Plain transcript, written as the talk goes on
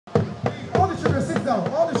down.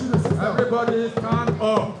 All the children sit down. Everybody stand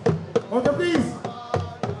up. Okay, please.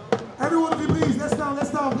 Everyone, please. Let's down,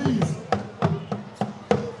 please.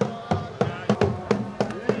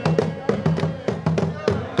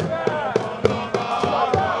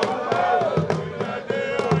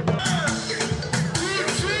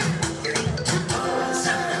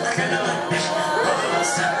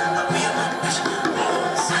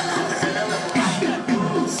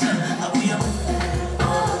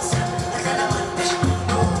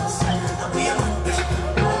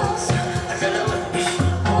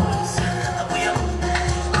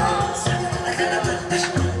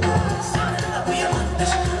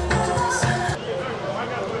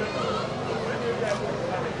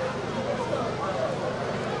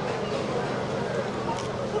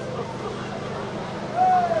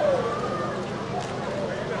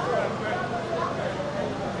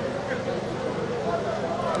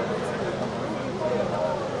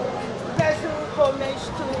 Homage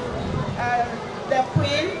to the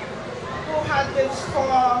Queen, who had this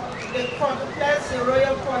for the quadruplets, the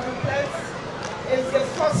Royal Quadruplets. It's the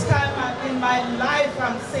first time in my life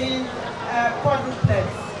I'm seeing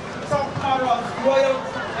quadruplets. Talk more of Royal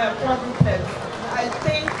Quadruplets. I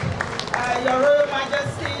think Your Royal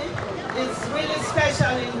Majesty is really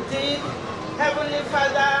special indeed. Heavenly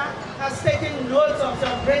Father has taken note of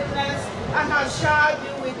your greatness and has showered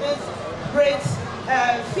you with this great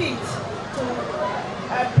feat to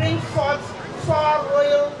bring forth 4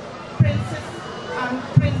 royal princes and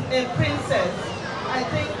princess. I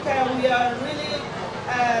think we are really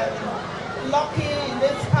lucky in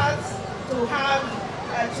this part to have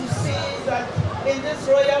to see that in this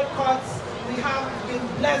royal courts we have been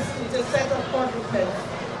blessed with a set of quadruplets.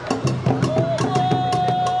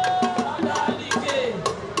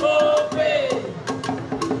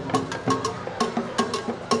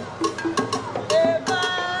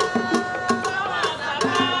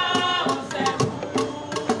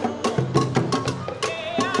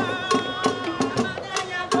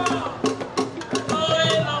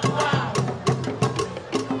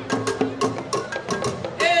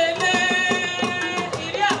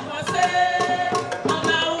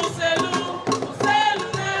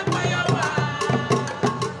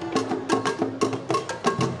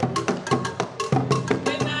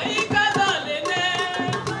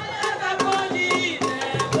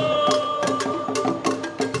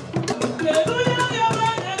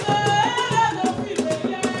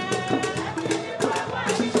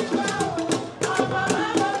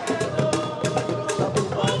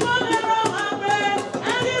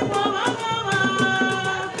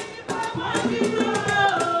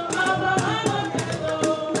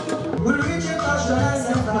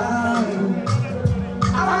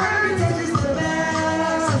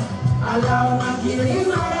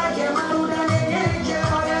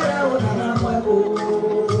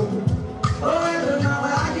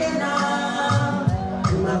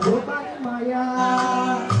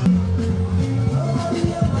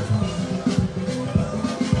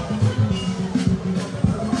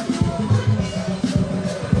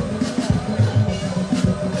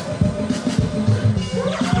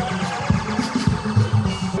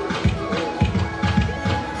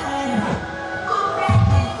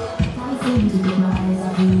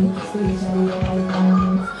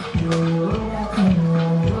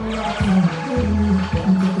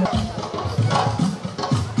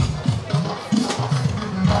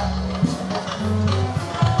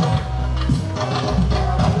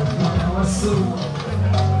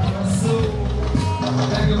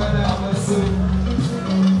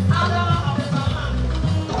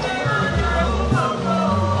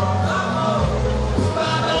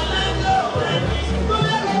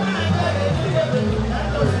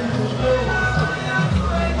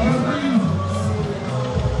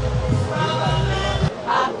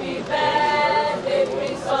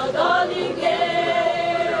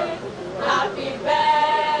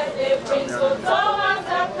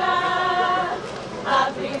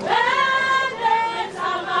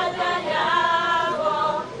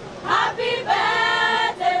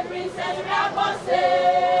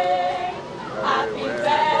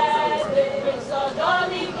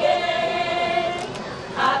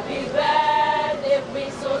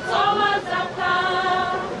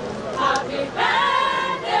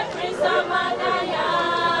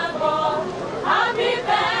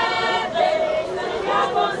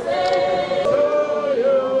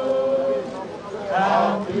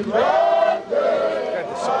 Happy birthday.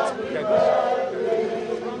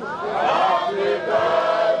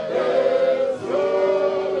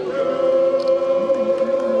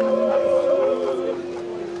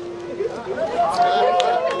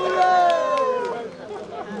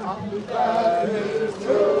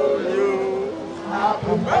 to you.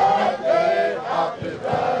 Happy birthday, happy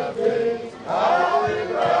birthday, happy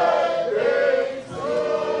birthday to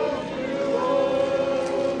you.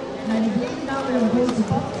 And now we are going to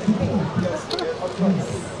talk to the king. Yes.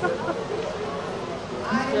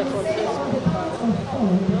 I will say all the parts of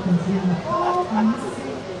four because there are four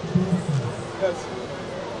massive blessings. Yes.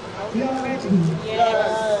 You are ready?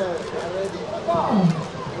 Yes. 4,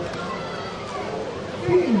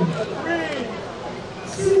 3,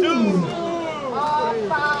 2,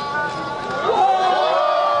 1.